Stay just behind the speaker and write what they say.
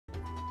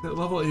That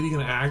level 80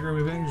 gonna aggro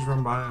me? Maybe I can just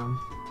run by him.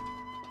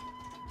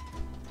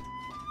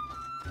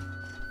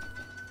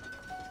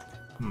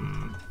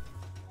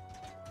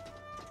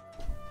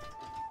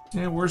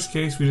 Yeah, worst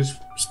case, we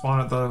just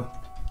spawn at the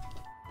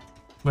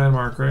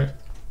landmark, right?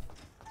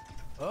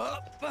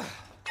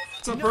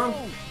 What's up, bro?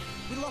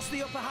 We lost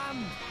the upper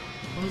hand.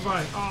 Let me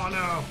by. Oh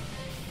no.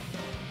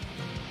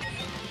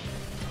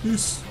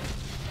 Goose.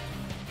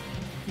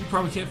 You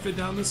probably can't fit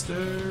down the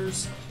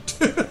stairs.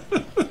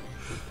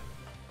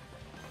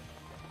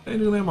 Hey,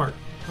 new landmark.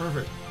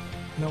 Perfect.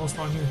 Now we'll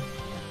spawn here.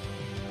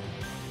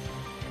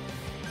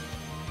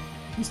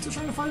 He's still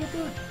trying to fight up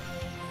there?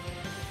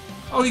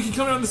 Oh, he can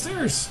come down the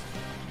stairs.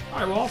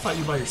 Alright, well, I'll fight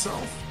you by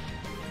yourself.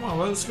 Come on,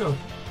 let's go.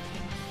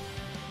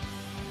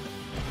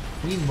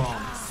 Queen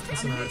bomb.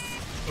 That's an hurt.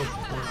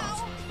 Oh, we're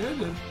not. Yeah, it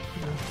did.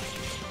 Yeah.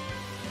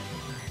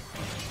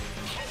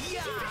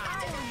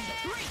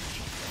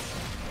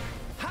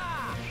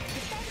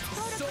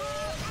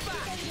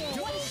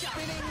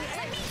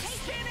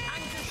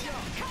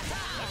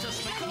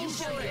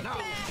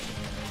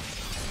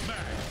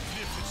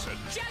 Magnificent.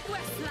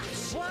 Jaguar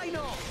slash. Why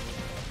not?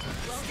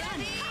 Well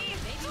done.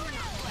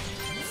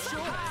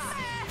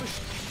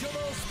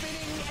 Double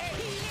spinning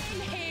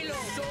healing halo.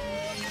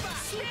 Sword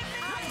back.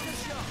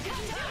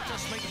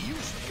 Just make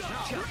use of it.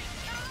 Gotcha.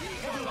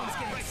 Everyone's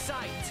getting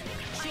sight.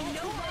 I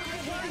know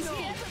why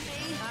not.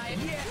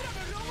 Yeah.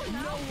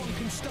 No one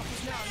can stop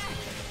us now.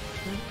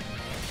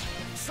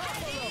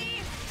 Follow.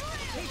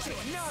 Hit it.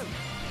 No.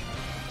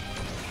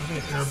 I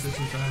think air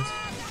too fast.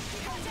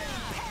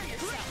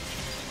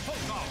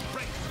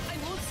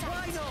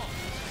 Why not?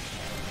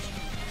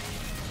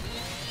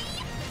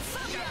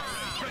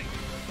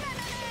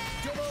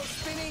 Double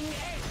spinning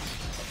edge.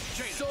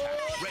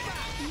 Sword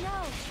back. No,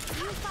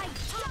 you fight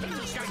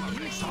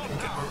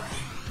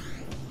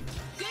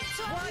Good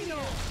try. Why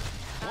not?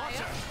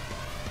 Water.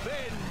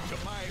 Bend to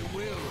my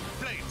will.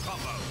 Blade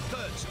combo.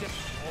 Third step.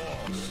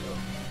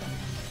 Awesome.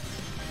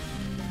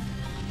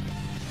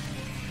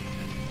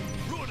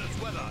 Ruinous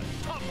weather.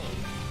 Tumble.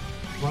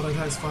 A lot of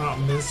guys find out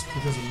miss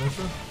because of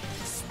Mithra.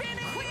 Spin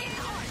quick and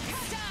hard.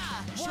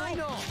 Why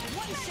not?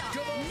 One shot.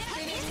 Double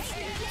spinning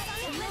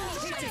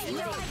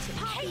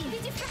Hey,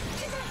 did you look?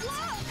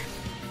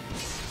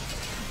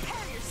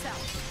 Prepare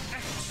yourself.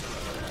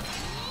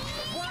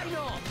 Why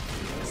not?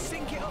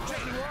 Sync it up,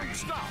 everyone.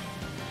 Stop.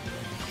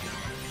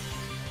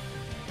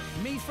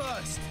 Me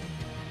first.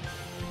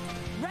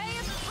 Ray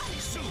of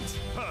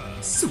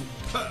punishment.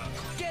 Super.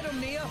 Get him,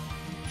 Nia.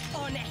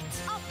 On it.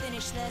 I'll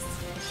finish this.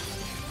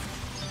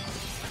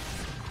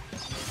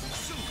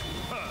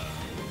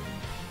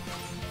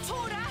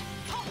 Tora.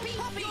 Poppy.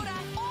 Tora.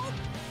 Oh.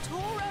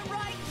 Tora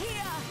right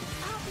here.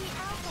 I'll be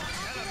alpha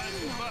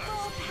activating my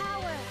full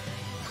power.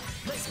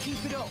 Let's keep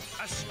it up.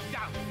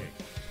 Astounding.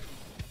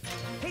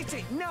 Hit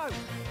it. No.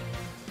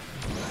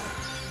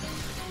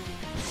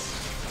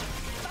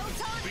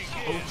 Photon.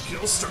 Oh,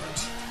 kill start.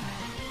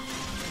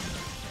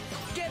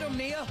 Get him,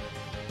 Nia.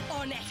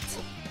 On it.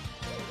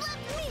 Let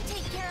me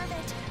take care of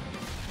it.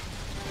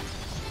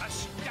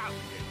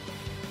 Astounding.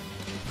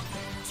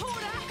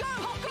 Tora. Go.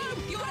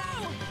 Poppy. Tora.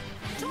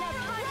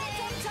 Tora.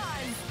 Right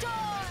time.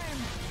 Storm.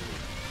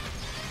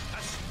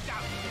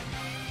 Astounding.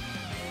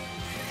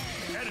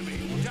 Enemy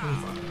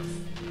down.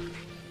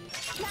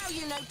 Now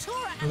you know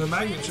Tora And the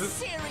magnet really chip.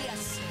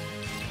 serious.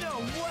 No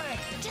way.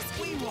 Just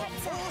We keep were it up.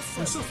 We're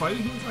awesome. still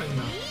fighting? Who's fighting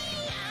now?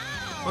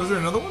 Oh, is there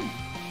another one?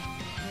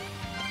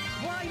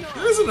 Why not?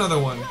 There is another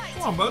one.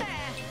 Come on, bud.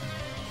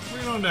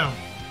 Bring it on down.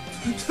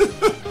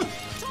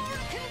 Tora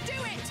can do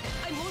it.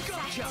 I'm all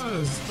Gotcha. I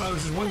thought it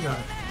was just one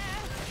guy.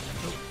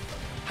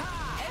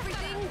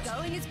 Everything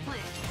going as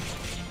planned.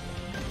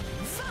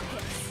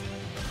 Focus.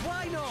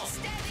 Why not?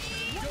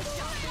 Steady. Double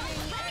Shot.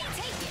 spinning Let me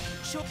take it.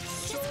 Short.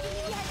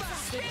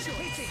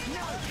 Hit it.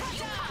 No.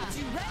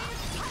 You ready?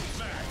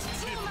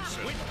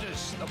 Magnificent.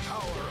 Witness the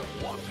power of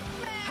water.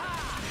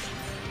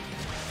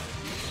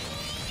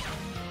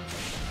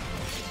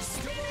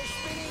 Double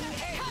spinning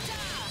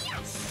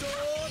edge.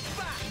 Sword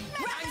back.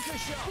 Anchor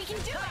shot. We can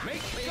do it.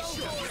 Make haste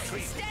Go and for it.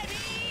 retreat.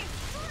 Steady.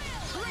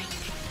 Break.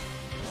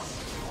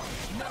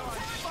 No, I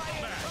fire.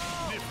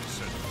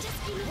 Magnificent.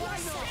 Why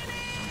not?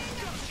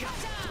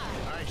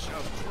 I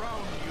shall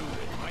drown you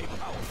in my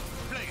power.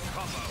 Blade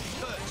combo.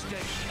 Third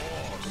stage.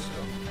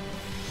 Awesome.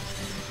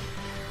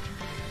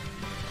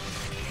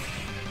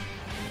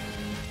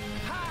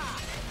 Ha!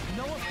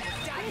 No one can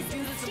do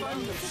this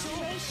alone.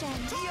 Situation.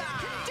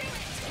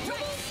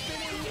 Double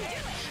spinning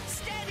edge.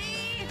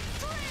 Steady.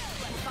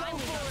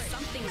 Finally got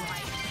something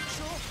right.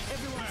 Sure,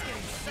 everyone's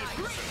getting sick.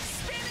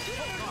 Spin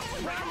it.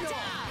 Why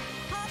not?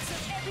 Parts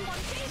of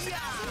everyone face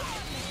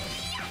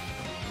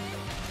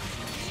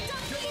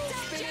Double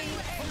spinning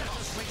edge.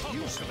 Make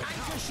use of it.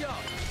 Anchor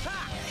shot. Ha!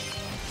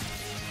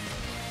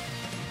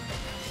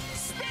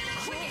 Spin it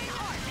quick and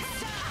hard.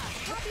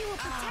 Happy will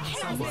protect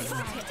Sounds you. like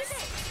it.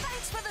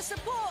 Thanks for the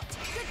support.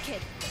 Good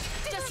kid.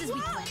 Just as we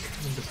thought.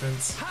 In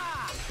defense.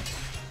 Ha!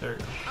 There you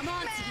go. I'm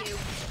on to you.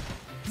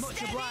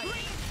 Much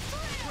obliged.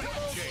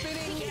 Double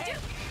spinning edge.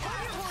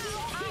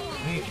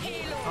 Hey,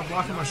 stop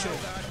blocking my shit.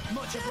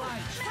 Much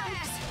obliged.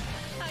 Thanks.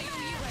 I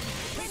owe you one.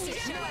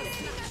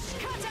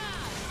 Cutter!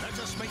 Let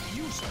us make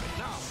use of it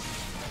now.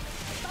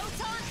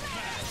 Photon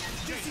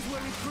smash! This is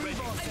where we prove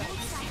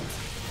ourselves.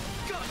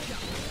 Gotcha.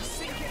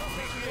 Sink it off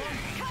everyone.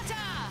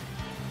 Cutter!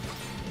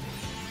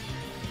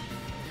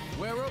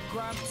 We're up,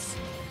 Gramps.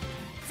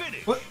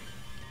 Finish. What?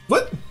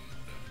 What?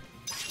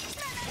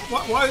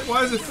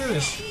 Why is it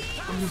finished?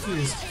 I'm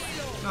confused.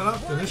 No, not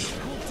finished.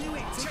 We'll do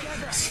it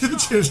together. See the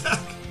chair attack.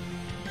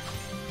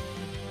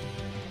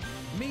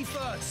 Me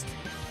first.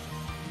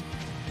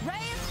 Ray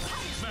of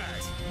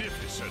punishment!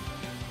 Magnificent.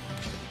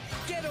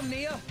 Get him,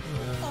 Nia.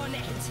 On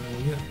it!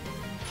 Yeah.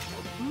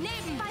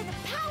 Nim by the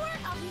power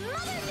of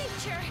Mother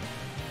Nature!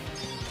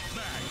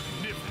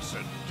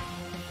 Magnificent.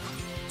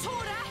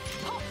 Tora!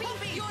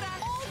 Poppy! You're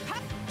all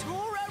pack!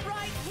 Tora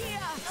right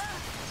here!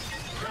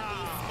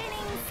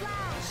 Spinning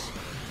slash.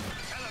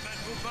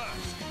 Elemental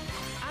burst.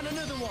 And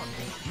another one.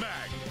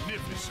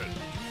 Magnificent.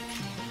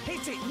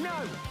 Hit it. No.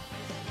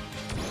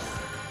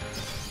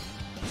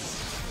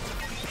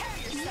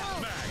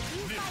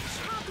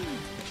 Magnificent.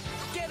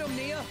 Get him,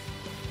 Nia.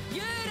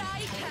 Here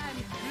I come!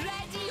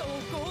 Ready or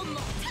go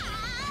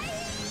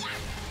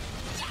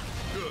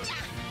Good.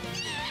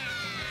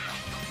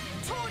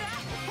 Tora!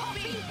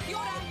 Poppy!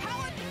 You're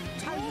empowered!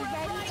 Are you Tora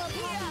ready right for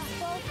here! Poppy's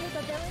full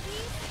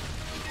capabilities?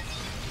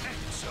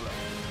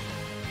 Excellent.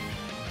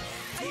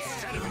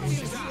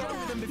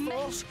 Stronger than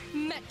before.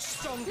 Much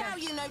stronger! Now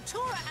you know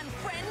Tora and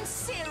friends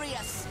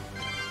serious!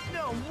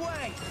 No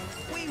way.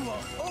 We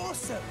were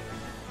awesome.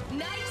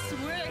 Nice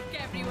work,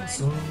 everyone!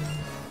 So,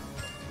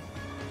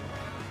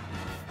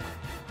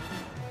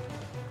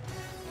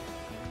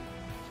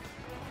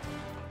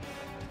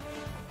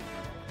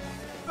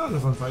 that was a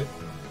fun fight.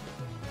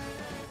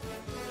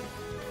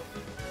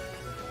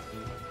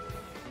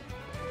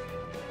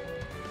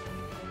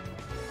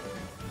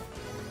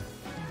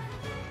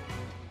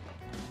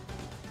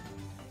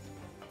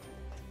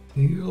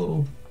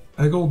 Eagle,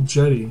 Eggle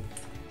Jetty.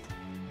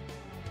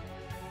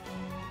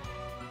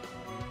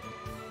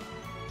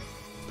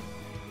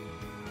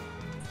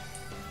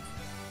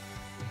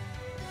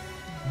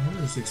 I'm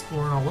just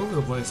exploring all over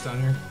the place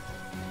down here.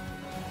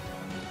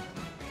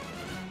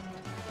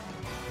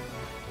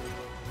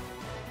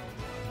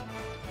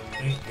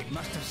 Hey, It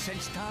must have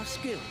sensed our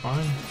skill.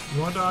 fine.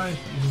 You wanna die?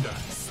 You can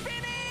die.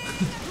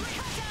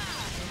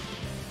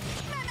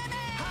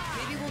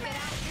 Maybe we'll get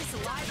out of this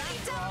alive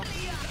after all.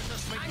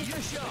 And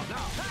your shot.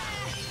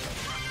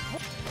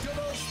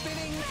 Double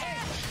spinning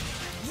edge.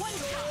 One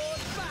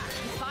Sword back.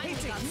 Finally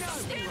Hit it. got No.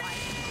 something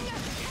right.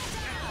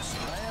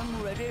 I am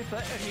ready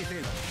for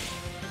anything.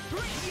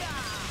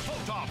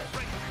 Hold on.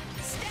 Break.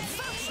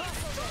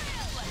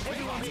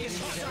 Everyone here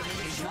knows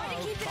everything is Try to now.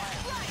 keep it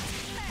upright.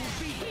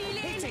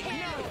 Hit it.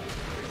 No.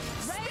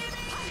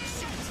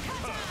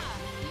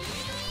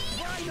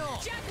 Why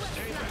not? Javelin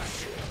flash.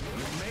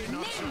 You may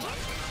not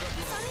survive.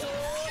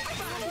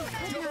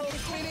 Double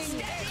spinning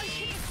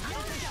edge.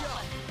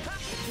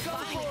 Go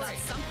Finally for got it.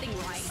 something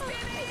right.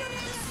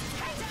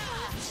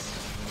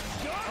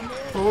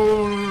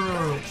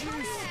 Oh,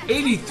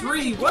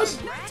 83? What?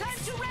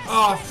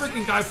 Oh,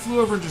 freaking guy flew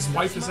over and just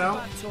wiped us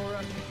out.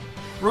 Tora.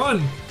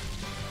 Run!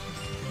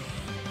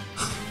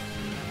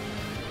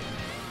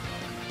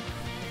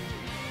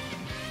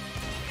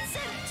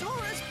 Send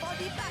Tora's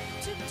body back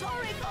to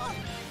Toriko.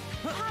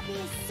 Poppy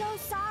is so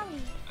sorry.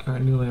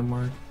 Alright, new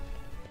landmark.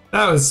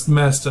 That was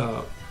messed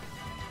up.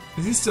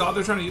 Is he still out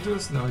there trying to get to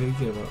us? No, he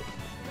gave up.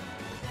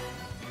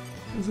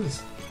 What's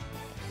this?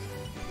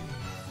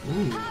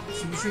 Ooh,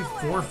 Symmetry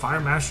 4, Fire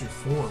Mastery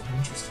 4.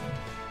 Interesting.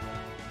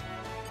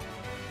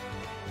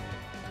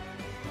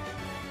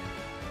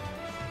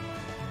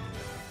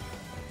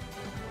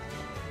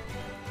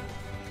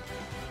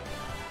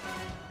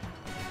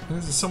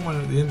 There's someone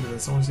at the end of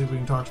this. I want to see if we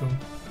can talk to him.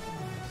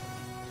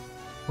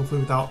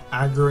 Hopefully without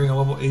aggroing a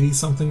level 80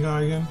 something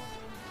guy again.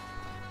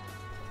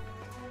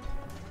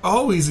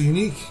 Oh, he's a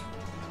unique.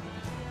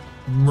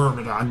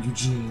 Myrmidon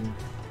Eugene.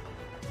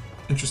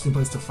 Interesting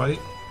place to fight.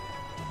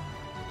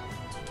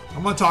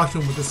 I'm gonna talk to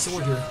him with this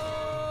sword here.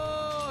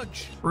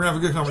 Charge. We're gonna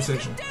have a good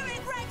conversation. Do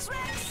it, Rex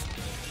Rex.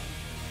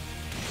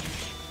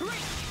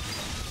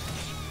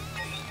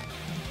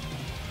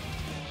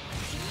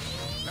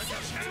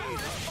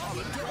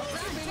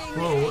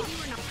 Whoa,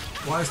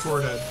 why is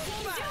Thor dead?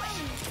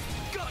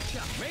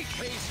 Gotcha. Make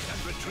haste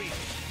and retreat.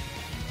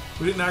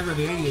 We didn't aggro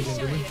the 80 again,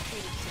 did we?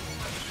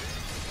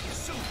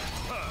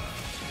 Superb.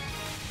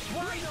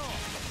 Why not?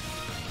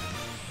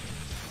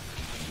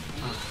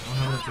 I don't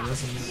have enough to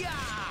listen yet.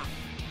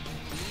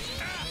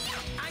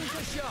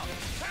 Anchor shot.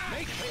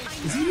 Make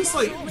haste. Is he just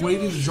like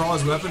waiting to draw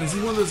his weapon? Is he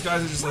one of those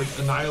guys that just like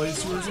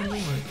annihilates you or something?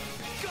 Like,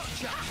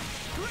 Gotcha.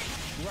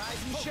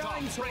 Rise and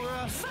shine,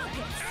 Tora.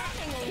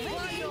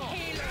 Why not?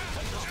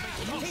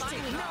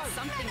 Finally got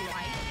something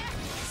right.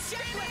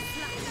 Javelin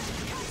flash.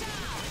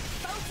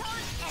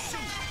 Photon edge.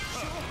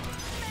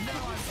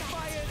 Now I'm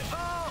fired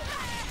up.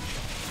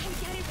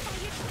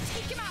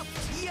 Take him out.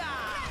 Yeah.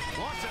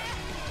 Water.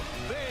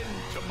 Bend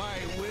to my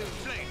will.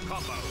 Blade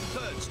combo.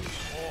 Third stage.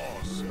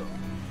 Awesome.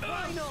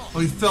 Why not? Oh,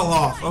 he fell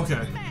off.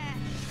 Okay.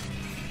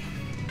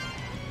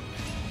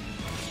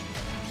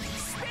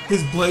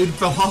 His blade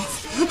fell off.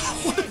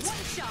 What?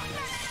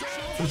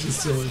 Which is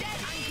silly.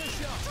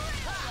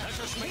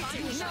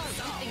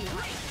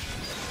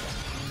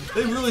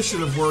 They really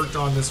should have worked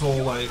on this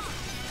whole, like,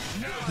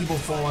 people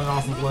falling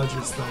off of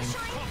ledges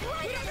thing.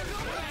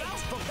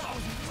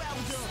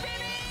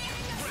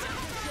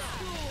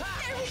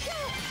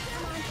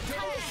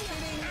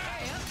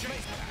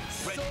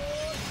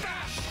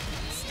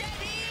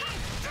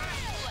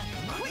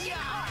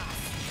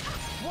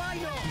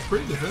 It's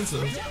pretty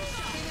defensive.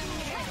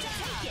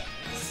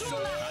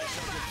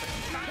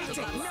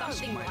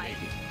 Something right.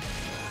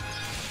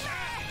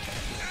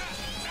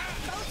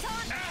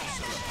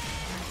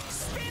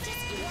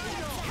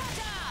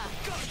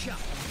 Gotcha.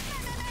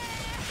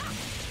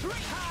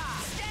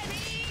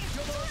 Steady.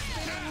 Double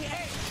spinning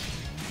head.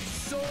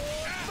 Sword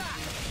back.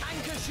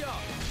 Anchor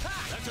shot.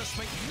 Ha. Let us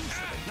make use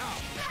of it now.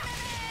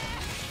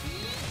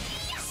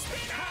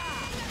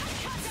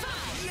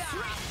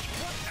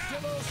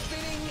 Double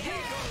spinning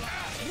head.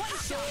 One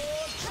Sword.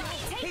 shot.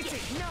 Hit Take it.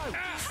 it. No.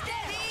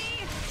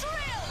 Steady.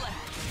 Drill.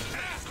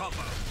 Blade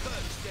combo.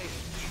 Third stage.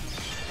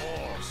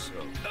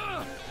 Awesome.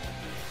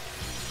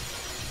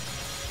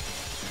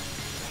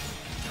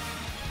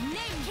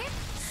 Name hit.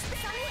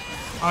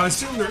 I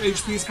assume they're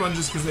HP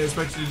sponges because they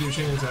expect you to do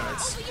chain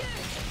attacks. Double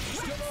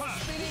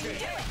spinning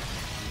head.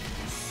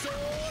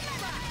 Sword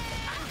back.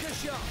 Anchor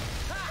shot.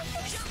 Ha.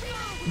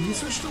 Can you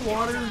switch to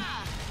water?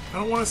 I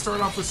don't want to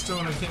start off with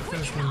stone. I can't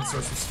finish when it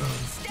starts with stone.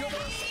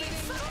 Double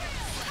spinning head.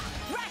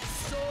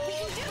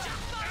 Sword back.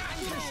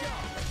 Anchor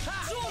shot.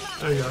 Ha.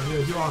 There you go.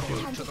 Yeah, do aqua.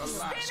 To the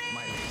last,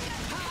 my lady.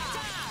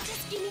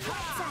 Just give me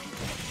water.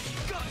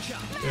 Gotcha.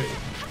 There you go.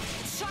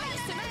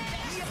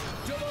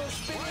 Double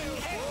spinning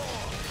head.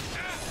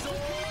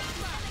 Sword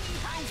back.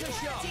 Anchor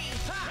shot.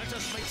 Ha. Let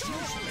us make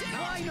use of it now.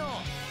 Why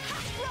not?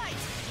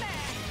 Right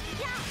there.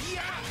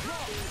 Yeah.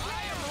 Rock.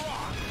 I am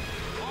rock.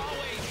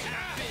 Always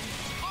have been.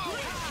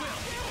 Always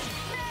will.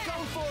 Go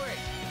for it.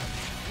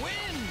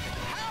 Wind.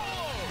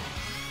 Howl.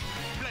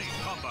 Blade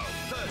combo.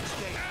 Third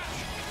stage.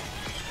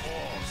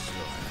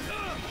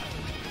 Awesome.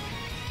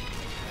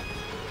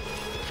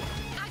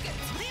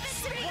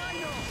 Why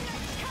not?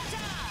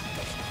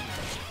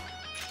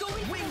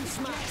 Wind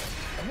smash.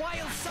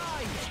 Wild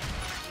side.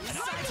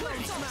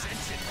 Cyclone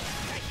smash.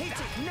 Hit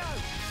it. No.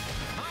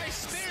 My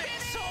spirit.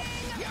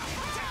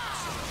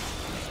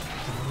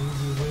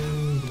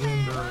 Wind,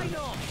 Why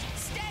not?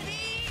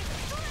 Steady.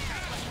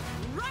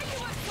 Right to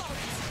assault.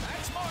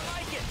 That's more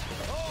like it.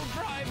 Old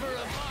driver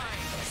of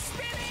mine.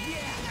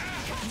 Yeah.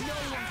 No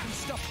one can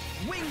stop.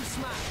 Wind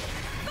smash.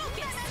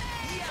 Focus.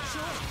 Yeah.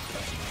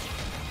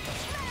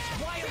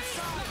 Wild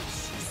side.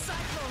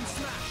 Cyclone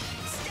smash.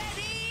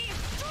 Steady.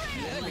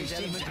 Enemy's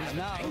element is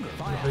now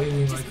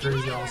Evading like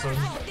crazy all of a sudden.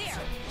 Oh,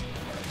 there.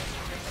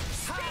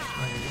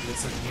 I need to get a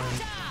second wind.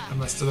 I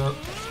messed it up.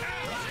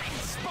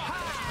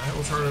 Alright,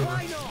 we'll start over.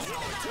 Why not?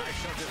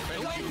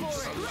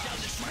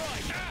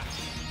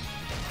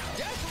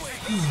 Go for it.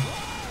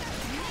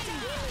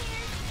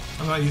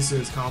 I'm not used to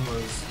his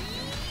combos.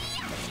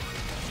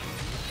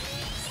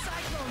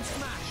 Cyclone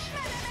smash.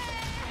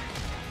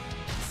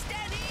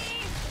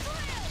 Steady.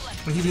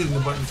 I keep hitting the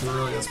button too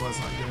early, that's why it's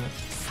not getting it.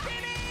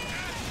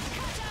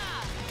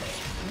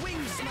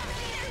 Wing smash.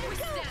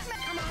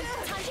 Come on,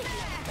 time to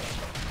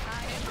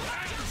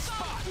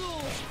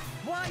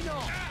Why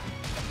not?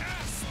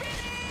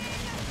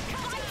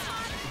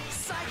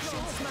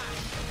 Cyclone smash.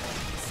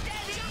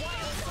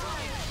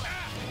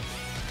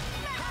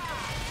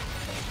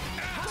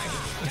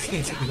 I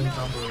can't take the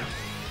combo.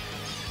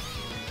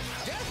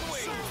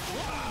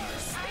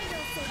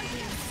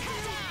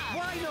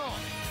 Why not?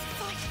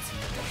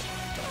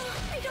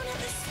 I don't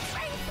have the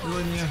strength.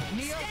 Really, Mia?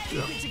 Neo, keep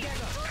Yeah. it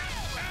together.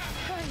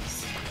 Thanks.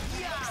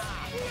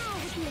 Now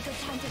would be a good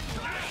time to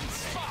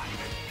Spot.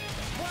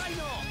 Why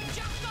not?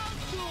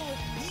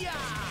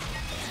 Yeah.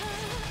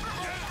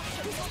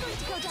 This is going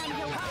to go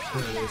downhill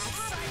There real it is.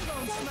 fast.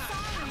 Cyclone So smash.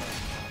 sorry.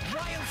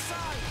 Wild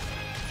side.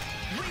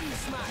 Wing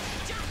smash.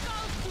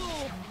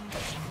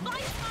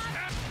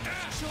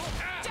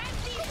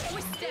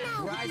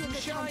 Now would Rise be a and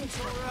good time shine, to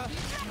Tora.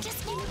 just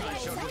give me a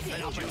second.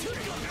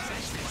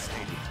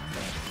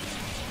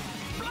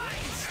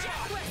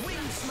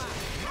 Wing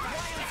smash.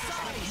 Wild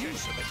side.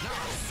 Use of it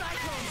now.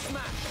 Cyclone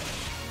smash.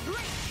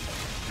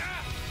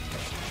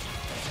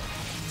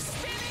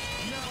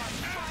 No, I'm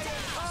fired.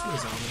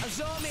 It's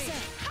on me. Azami.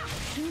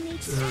 Who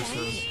needs It hurts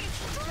strength?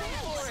 his. Go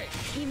for it.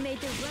 You made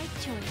the right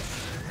choice.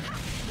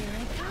 Here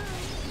I come.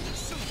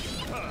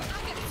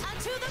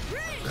 To the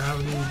bridge.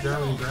 Gravity,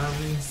 gravity,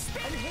 gravity.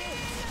 And hit.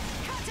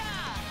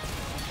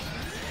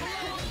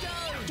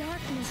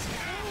 Darkness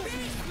falls me.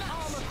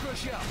 Armor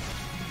crusher.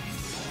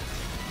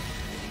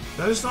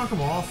 Did I just knock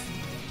him off?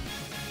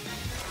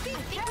 I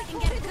think we can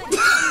get a good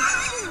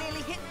shot.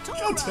 Really hit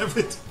God Tora. damn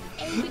it.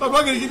 I'm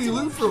not gonna get any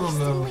loot from him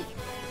though.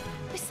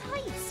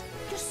 Besides,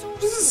 you're so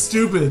This is sick.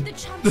 stupid. The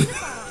champions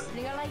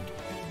are like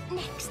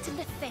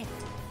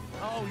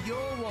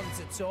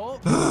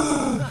sort.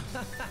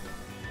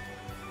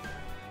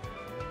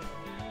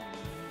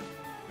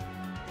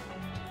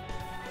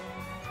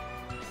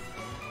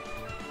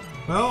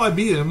 Well, I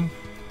beat him.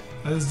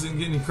 I just didn't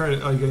get any credit.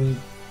 Oh, you got any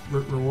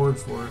reward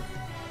for it.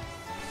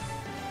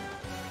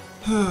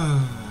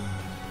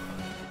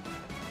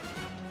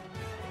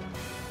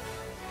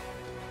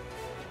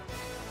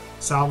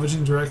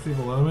 Salvaging directly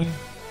below me?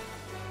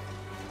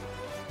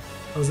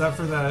 Was that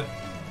for that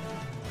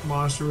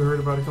monster we heard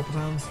about a couple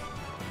times?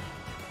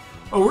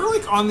 Oh, we're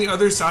like on the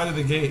other side of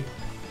the gate,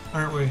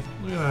 aren't we?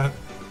 Look at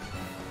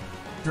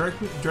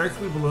that.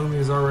 Directly below me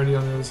is already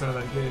on the other side of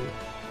that gate.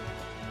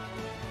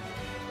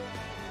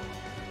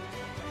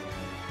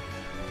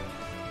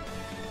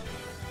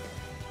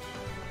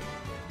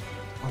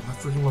 Oh, my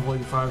freaking level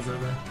 85's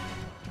right there.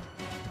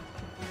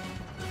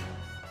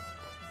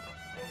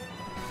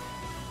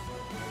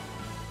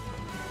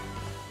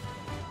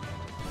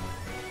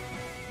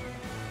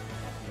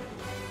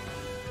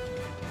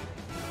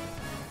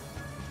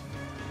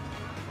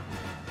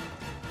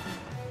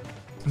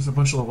 There's a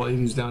bunch of level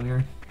 80s down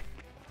here.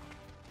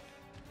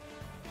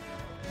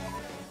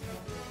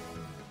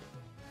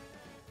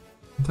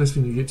 The place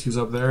we need to get to is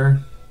up there.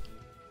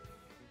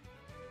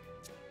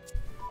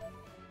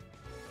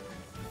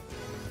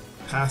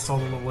 Past all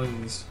the level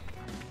 80s.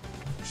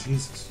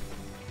 Jesus.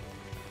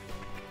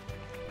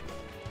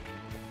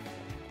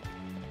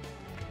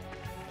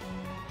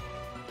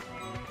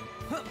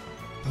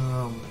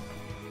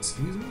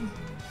 Excuse me?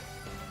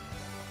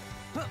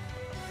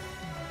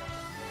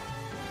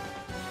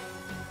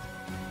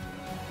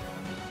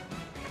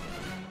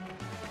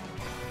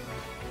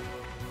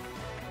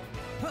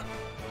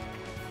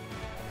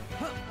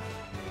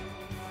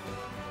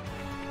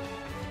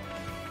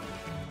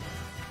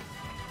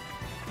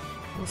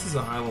 This is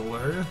a high level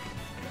area.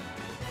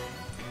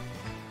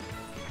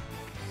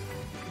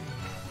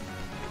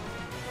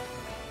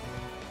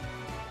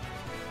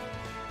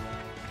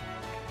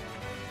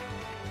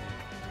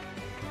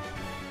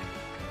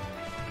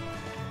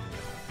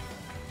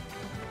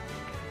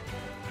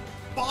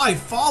 Five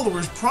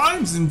followers,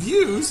 primes, and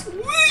views.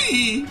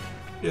 Whee!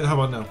 Yeah,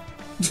 how about no?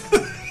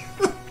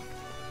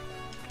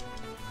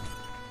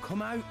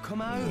 Come out,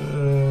 come out.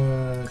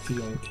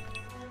 Yank.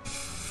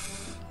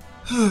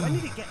 When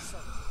did it get so?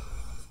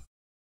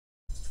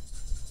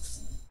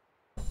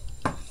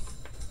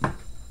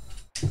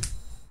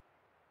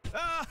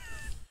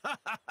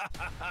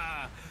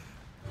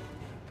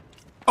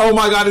 Oh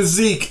my god, it's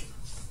Zeke!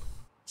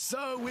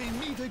 So we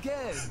meet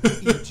again.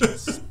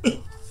 Aegis.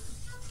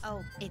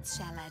 Oh, it's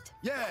Shellhead.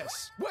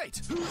 Yes.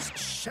 Wait, who's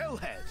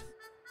Shellhead?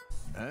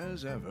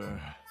 As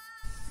ever,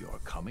 your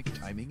comic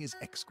timing is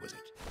exquisite.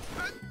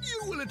 And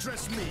you will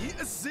address me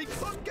as Zeke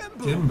von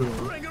Gembu,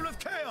 bringer of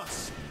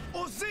chaos,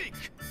 or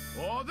Zeke,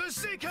 or the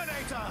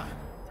Zekenator.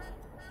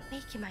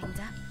 Make your mind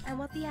up. And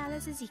what the hell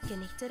is a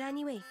Zekenator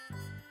anyway?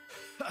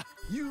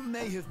 You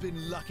may have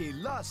been lucky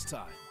last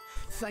time,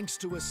 thanks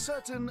to a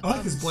certain I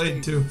like his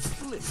blade too.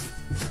 Flip.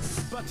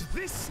 But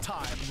this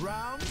time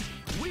round,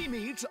 we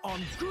meet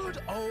on good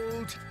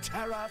old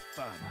Terra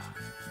Firma.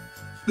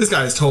 This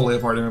guy is totally a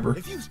party member.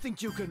 If you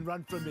think you can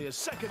run from me a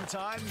second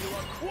time, you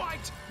are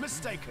quite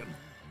mistaken.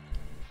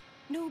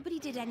 Nobody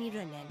did any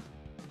running.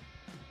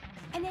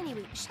 And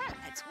anyway,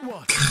 Shellhead,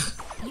 What?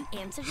 you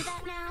answer to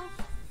that now?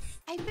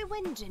 I've been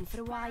wondering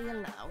for a while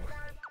now.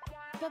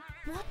 But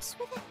what's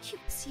with a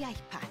cutesy eye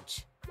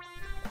patch?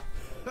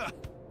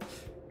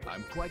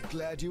 I'm quite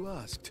glad you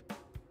asked.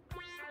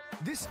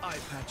 This eye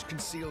patch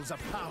conceals a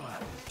power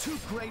too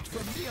great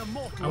for mere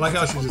mortals. I like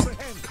how she to just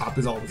comprehend.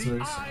 copies all the The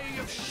things. Eye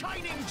of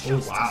Shining Oh,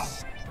 Justice. wow.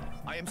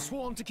 I am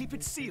sworn to keep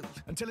it sealed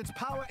until its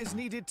power is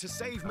needed to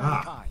save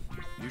mankind.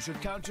 You should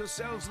count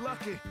yourselves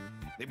lucky.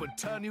 It would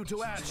turn you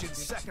to ash in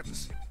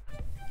seconds.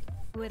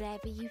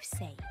 Whatever you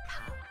say,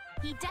 pal.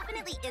 He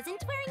definitely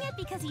isn't wearing it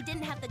because he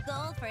didn't have the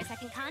gold for a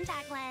second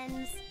contact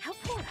lens. How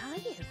poor are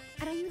you?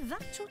 And are you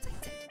that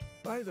short-sighted?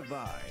 By the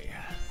by,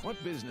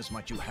 what business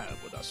might you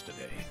have with us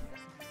today?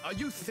 Are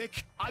you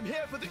thick? I'm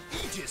here for the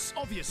Aegis,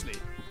 obviously.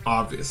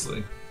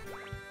 Obviously.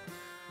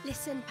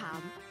 Listen,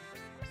 pal.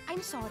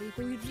 I'm sorry,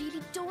 but we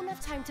really don't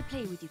have time to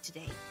play with you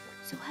today.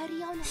 So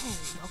hurry on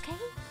home,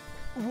 okay?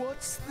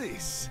 What's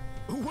this?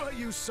 Were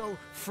you so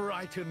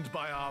frightened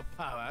by our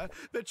power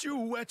that you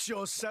wet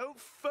yourself,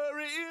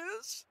 furry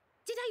ears?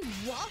 Did I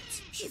what?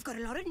 You've got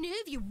a lot of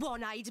nerve, you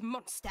one-eyed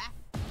monster.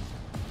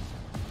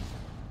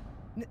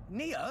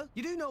 Nia,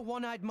 you do know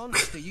one-eyed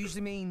monster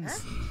usually means...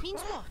 Huh?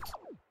 Means what?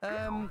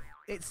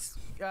 It's,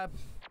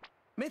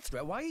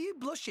 Mithra, why are you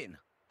blushing?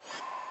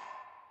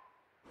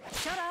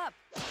 Shut up.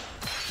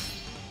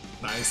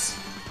 Nice.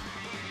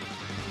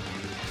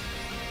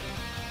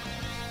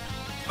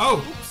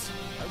 Oh! Oops,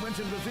 I went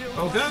and revealed...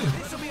 Okay.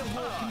 This'll be a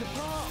walk in the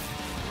park.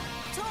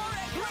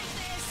 Tora, break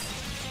this!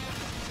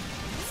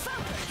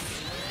 Focus!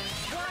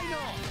 Why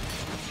not?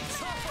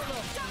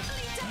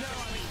 Definitely,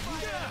 definitely!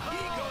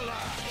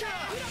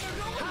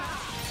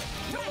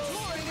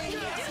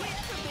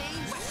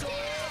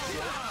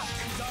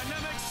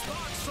 Dynamic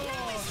spark sword!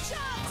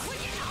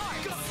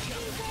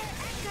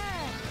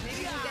 Maybe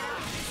you get out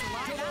of this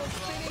life.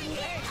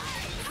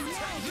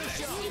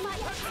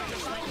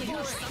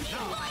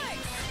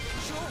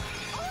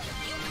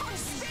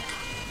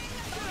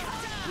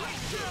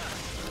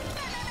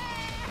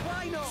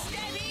 Why not?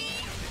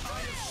 Steady!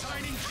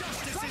 Shining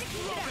justice is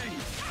throbbing!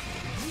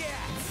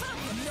 Yeah!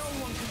 No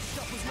one can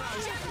stop us now!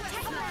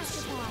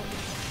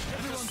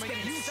 Everyone's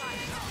getting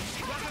excited!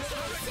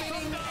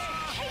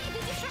 Hey, we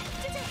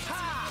distracted it!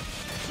 Ha!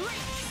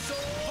 Reach!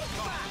 Sword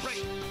back!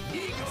 Break!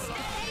 Eagle!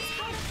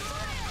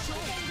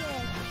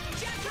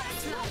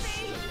 Jackass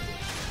Luffy!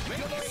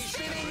 Double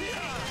spinning!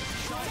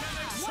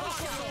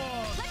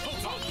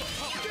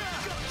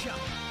 Gotcha!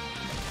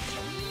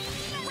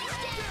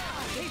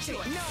 Hit it!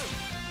 No!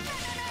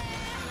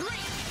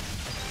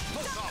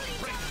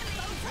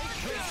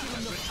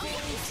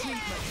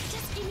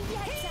 Just give me the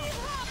answer.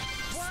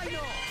 Why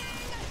not?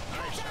 I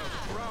shall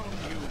crown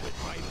you with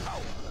my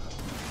power.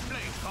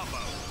 Blade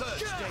combo, third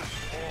stage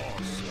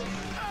force.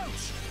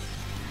 Ouch!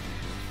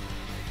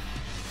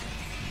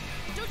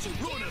 Don't you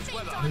dare Ruinous think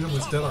weather. I think it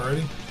was dead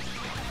already.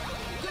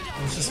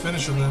 Let's just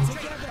finish him then.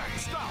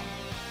 Stop!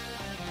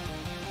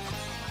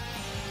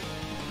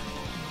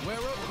 We're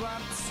up,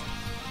 Gramps.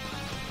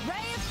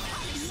 Ray of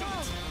no,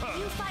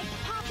 you fight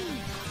Poppy.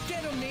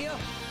 Get him, Nia.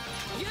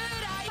 Good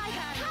eye Fight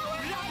can Power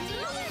run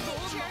and mother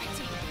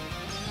nature.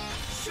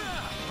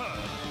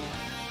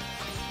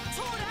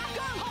 Tora,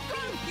 go!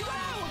 You're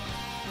out!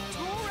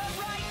 Tora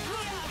right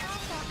here!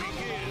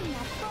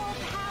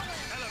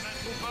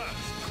 Elemental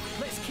burst.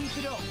 Let's keep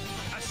it up.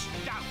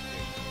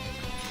 Astounding.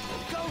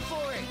 Go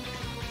for it.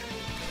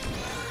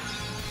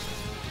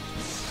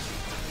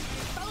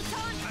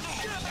 Photon!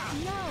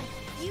 No,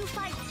 you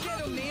fight Get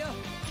him, Nia.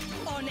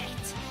 On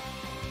it!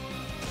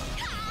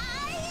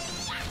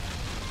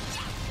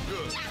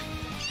 Good.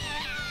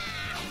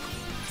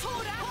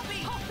 Tora!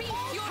 Poppy!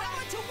 You're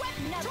out to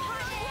weapon! No,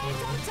 Tora!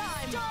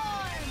 Time!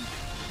 Storm!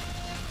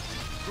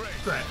 Great.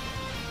 Great.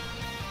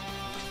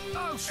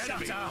 Oh, shut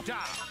up.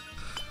 Down.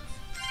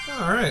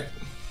 All right.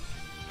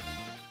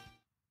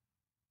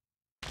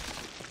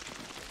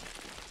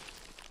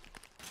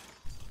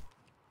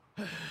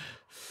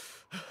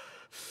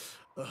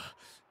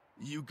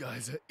 You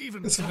guys are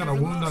even Guess I got better a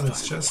than wound on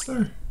last its time. chest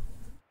there.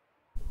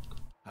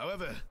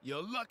 However,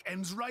 your luck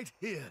ends right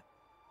here.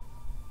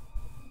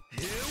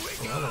 Here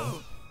we go!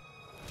 Uh-oh.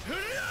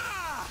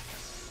 Hurrah!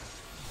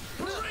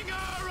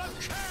 Bringer of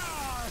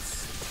Chaos!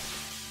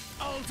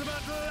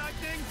 Ultimate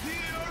Lightning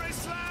Fury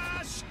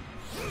Slash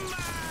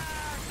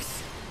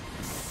Max!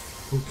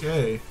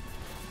 Okay.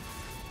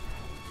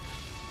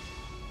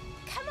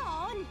 Come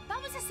on,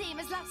 that was the same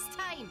as last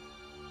time.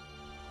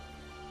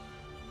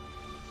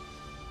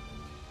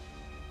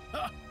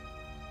 Huh?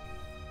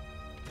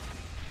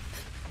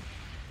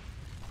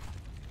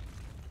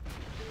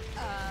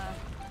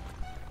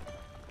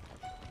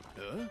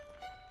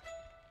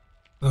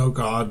 Oh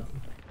God.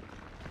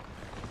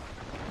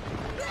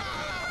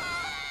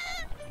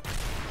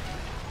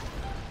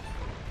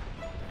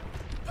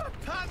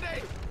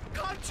 Honey,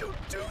 can't you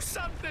do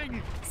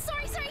something?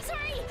 Sorry.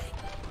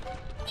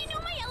 You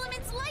know my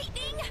element's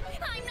lightning.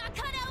 I'm not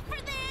cut out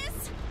for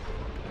this.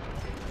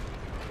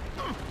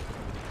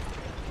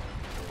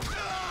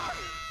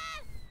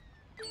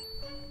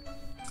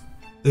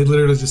 They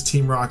literally just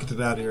Team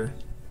Rocketed out of here.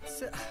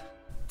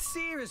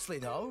 Seriously,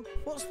 though,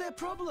 what's their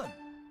problem?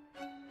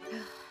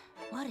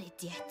 What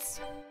idiots.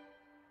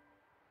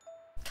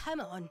 Come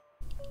on.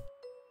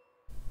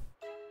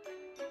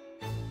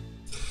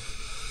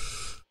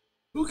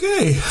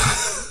 Okay.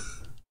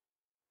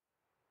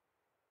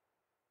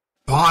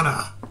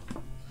 Bana.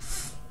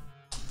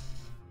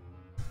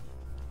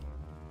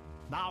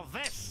 Now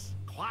this,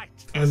 quite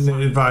the And the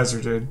sight.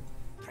 advisor, dude.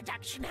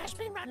 Production has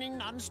been running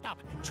non-stop,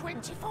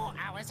 24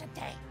 hours a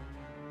day.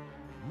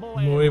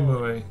 Muy,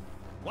 muy.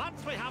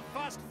 Once we have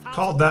first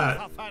Called 1,000 that.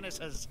 alpha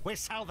furnaces, we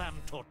sell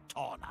them to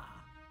Torna.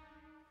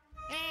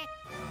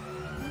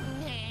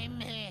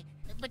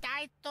 But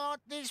I thought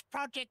this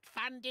project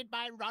funded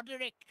by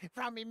Roderick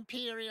from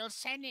Imperial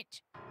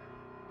Senate.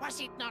 Was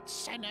it not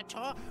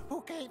Senator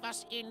who gave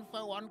us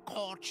info on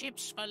core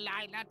chips for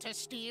Lila to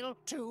steal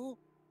too?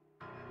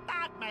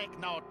 That make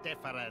no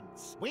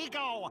difference. We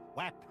go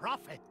where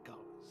profit goes.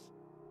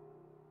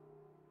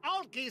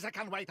 Old Geezer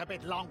can wait a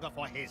bit longer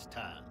for his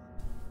turn.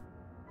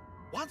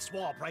 Once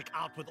war break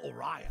out with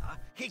Uriah,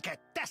 he get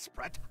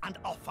desperate and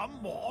offer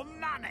more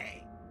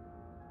money.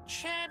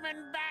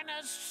 Chairman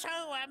Banner's so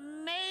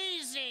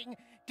amazing.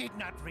 Did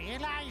not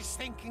realize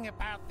thinking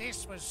about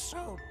this was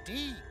so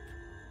deep.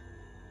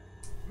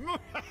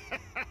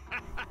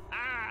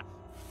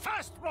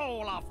 First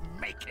rule of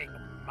making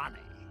money.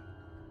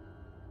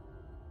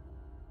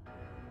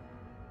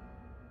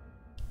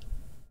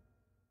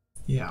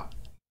 Yeah.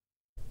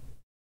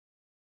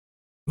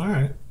 All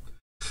right.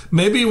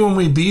 Maybe when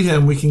we beat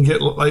him, we can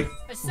get like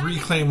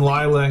reclaim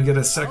Lila and get a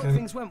All second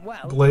things went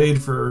well.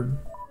 blade for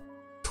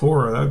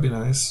Tora. That would be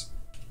nice.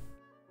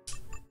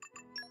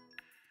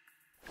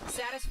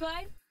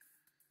 Satisfied?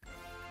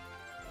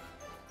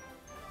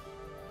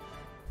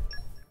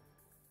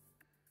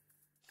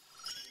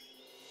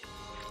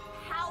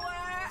 Power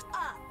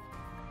up.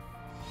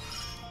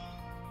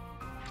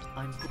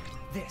 I'm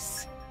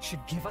this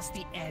should give us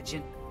the edge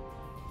and...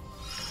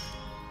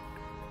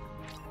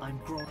 I'm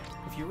grown.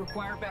 If you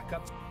require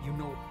backup, you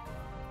know...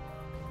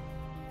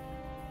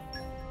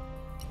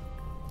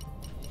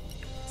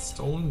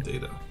 Stolen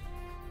data.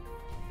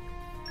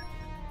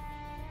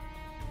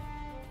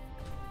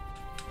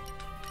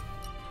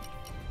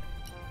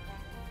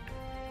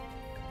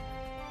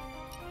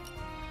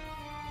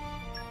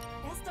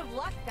 Best of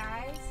luck,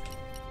 guys.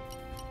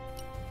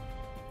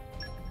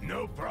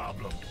 No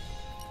problem.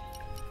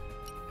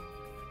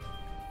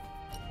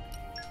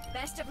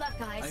 Best of luck,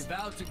 I guys.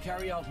 vow to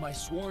carry out my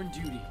sworn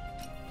duty.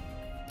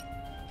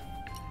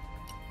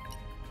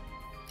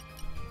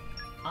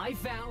 I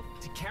vow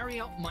to carry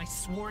out my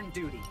sworn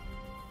duty.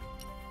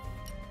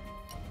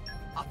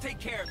 I'll take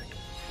care of it.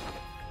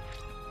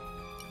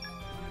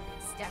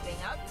 Stepping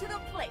up to the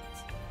plate.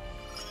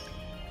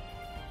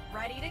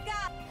 Ready to go.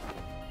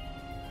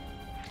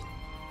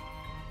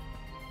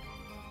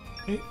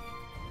 Okay.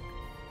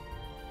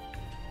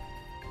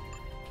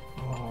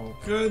 All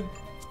good.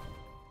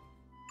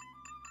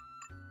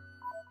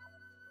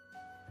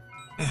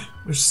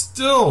 We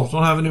still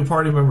don't have a new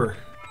party member.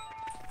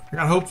 I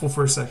got hopeful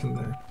for a second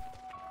there.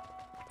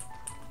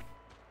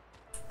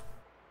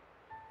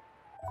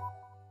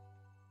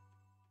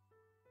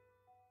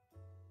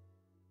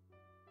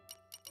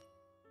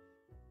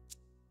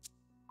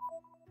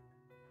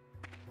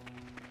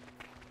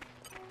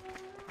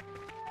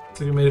 I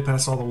think we made it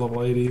past all the level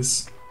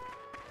 80s.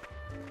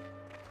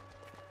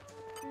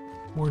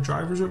 More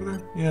drivers over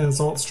there? Yeah, it's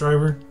Alt's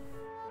driver.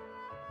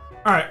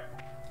 Alright.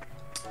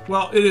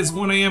 Well, it is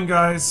 1 a.m.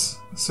 guys,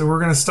 so we're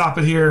gonna stop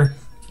it here.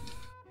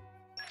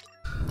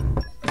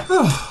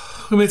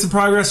 We made some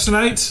progress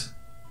tonight,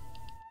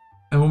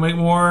 and we'll make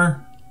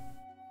more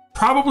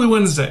probably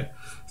Wednesday.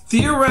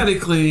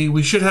 Theoretically,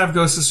 we should have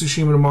Ghost of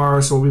Tsushima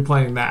tomorrow, so we'll be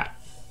playing that.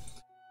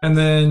 And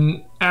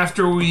then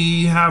after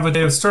we have a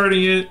day of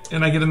starting it,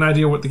 and I get an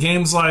idea what the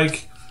game's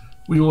like,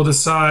 we will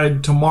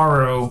decide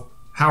tomorrow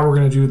how we're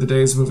going to do the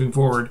days moving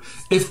forward.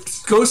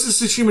 If Ghost of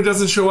Tsushima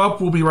doesn't show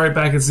up, we'll be right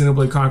back at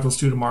Xenoblade Chronicles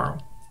 2 tomorrow.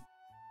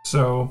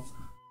 So,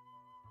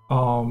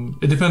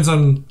 it depends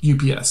on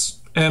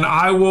UPS. And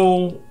I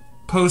will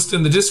post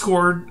in the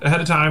Discord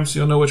ahead of time so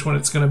you'll know which one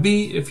it's going to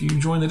be if you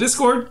join the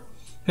Discord.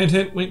 Hint,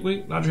 hint, wink,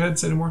 wink, nod your head,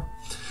 say no more.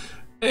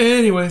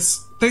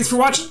 Anyways, thanks for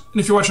watching. And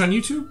if you're watching on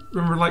YouTube,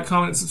 remember to like,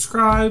 comment, and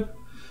subscribe.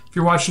 If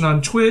you're watching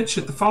on Twitch,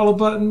 hit the follow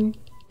button.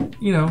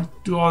 You know,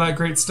 do all that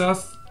great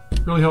stuff.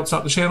 Really helps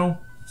out the channel.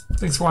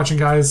 Thanks for watching,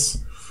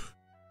 guys.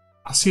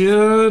 I'll see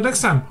you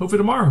next time. Hopefully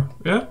tomorrow.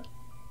 Yeah?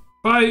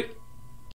 Bye.